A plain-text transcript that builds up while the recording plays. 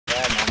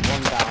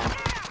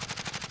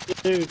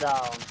Two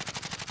down.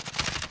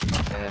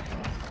 Yeah.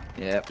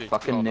 Yeah, Good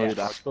fucking job, knew mate.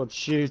 that. Good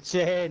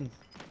shooting.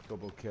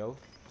 Double kill.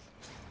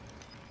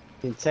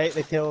 You can take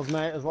the kills,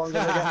 mate, as long as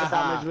I get the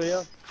damage with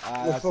you.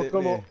 Ah, We'll that's fuck it,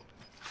 them mate. up.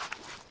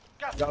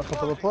 Gas Got a is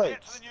couple of closing.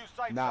 Get to plates? the new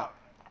safe Nah. zone.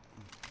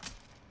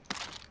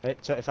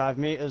 Hit 25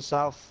 metres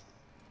south.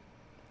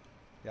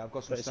 Yeah, I've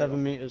got some 37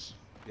 sniper. metres.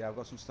 Yeah, I've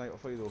got some sniper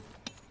for you though.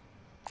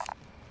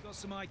 Got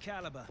some high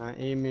caliber.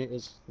 19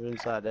 metres. They're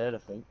inside there, I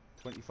think.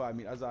 25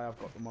 meters. I've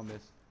got them on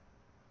this.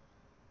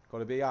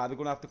 Gotta be. Yeah, they're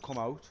gonna have to come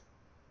out.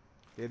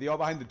 Yeah, they are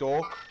behind the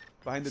door.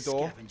 Behind the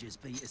door. Scavengers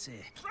beat us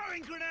here.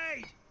 Throwing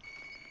grenade!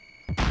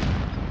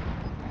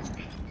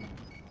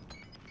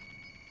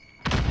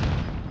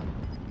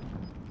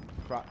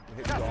 Crap,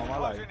 hit Gas the is armor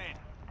closing line. in.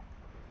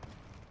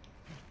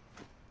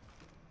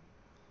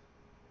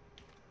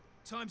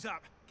 Time's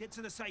up. Get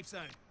to the safe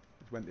zone.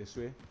 It went this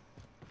way.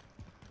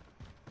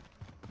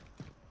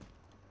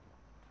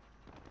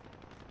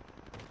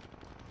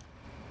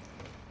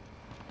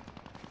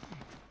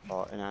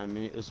 Oh, 49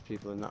 metres,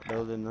 people in that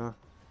building there.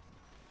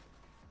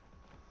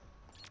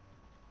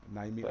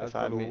 9 meters.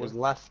 35 below metres us.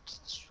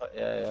 left.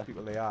 Yeah, yeah.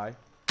 People AI.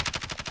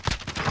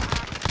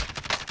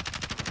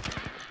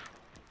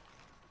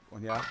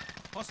 One here.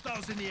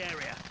 Hostiles in the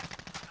area.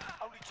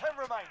 Only 10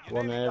 remain. You're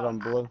One nearly here done. on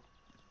blue.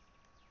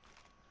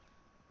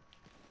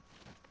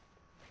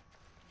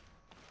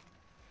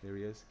 Here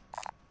he is.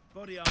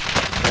 Body armor.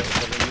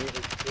 37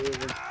 metres, two of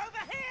them.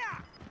 Over here!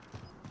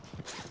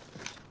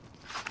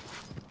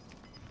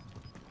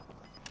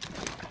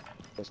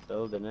 This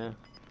building here.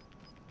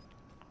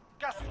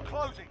 Gas is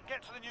closing.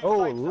 Get to the new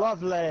Oh, safe zone.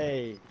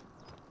 lovely!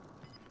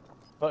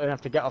 Don't even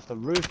have to get off the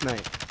roof,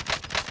 mate.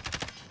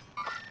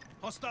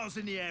 Hostiles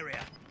in the area.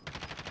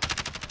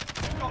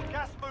 We've got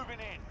gas moving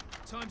in.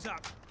 Time's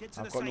up. Get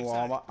to I've the got safe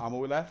no zone.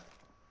 ammo left.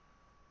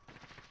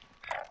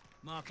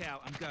 Mark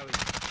out. I'm going.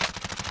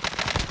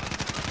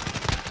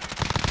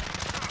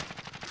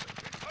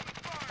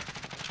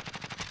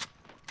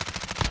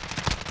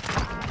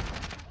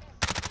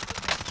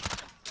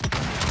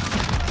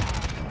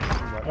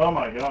 Oh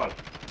my god.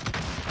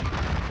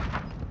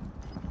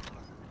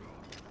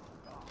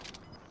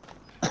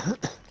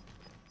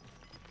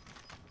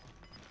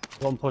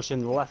 One pushing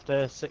the left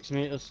there, 6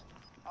 metres.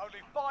 Only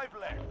 5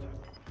 left.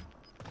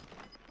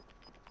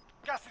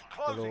 Gas is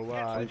closing. Below,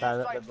 Get to And the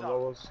directly new safe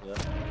below zone. us,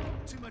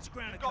 yeah. Too much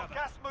ground to Got cover.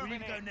 gas We moving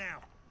need to go in. now.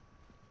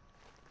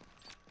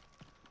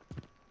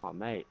 Oh,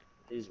 mate,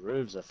 these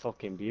roofs are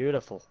fucking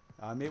beautiful.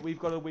 Mate, we've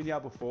got a win here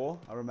before,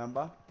 I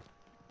remember.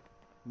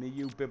 Me,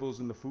 you, Bibbles,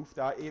 and the Foof.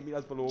 They're 8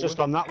 meters below Just us.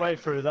 gone that way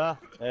through there.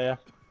 Yeah.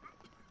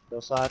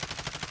 Your side.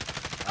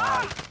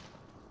 Aye.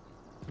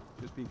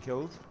 Just been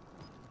killed.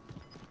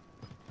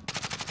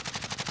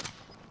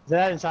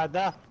 There, inside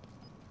there.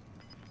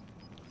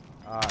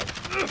 Aye.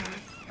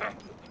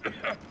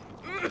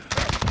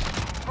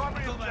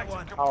 Primary Kill that objective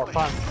one. Oh, complete.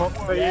 thank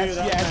fuck for Yes, you,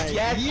 then, yes, mate.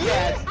 yes,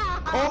 yes!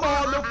 Come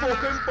on, the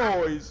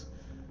fucking boys!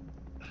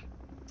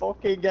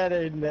 Fucking get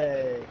in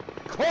there.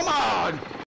 Come on!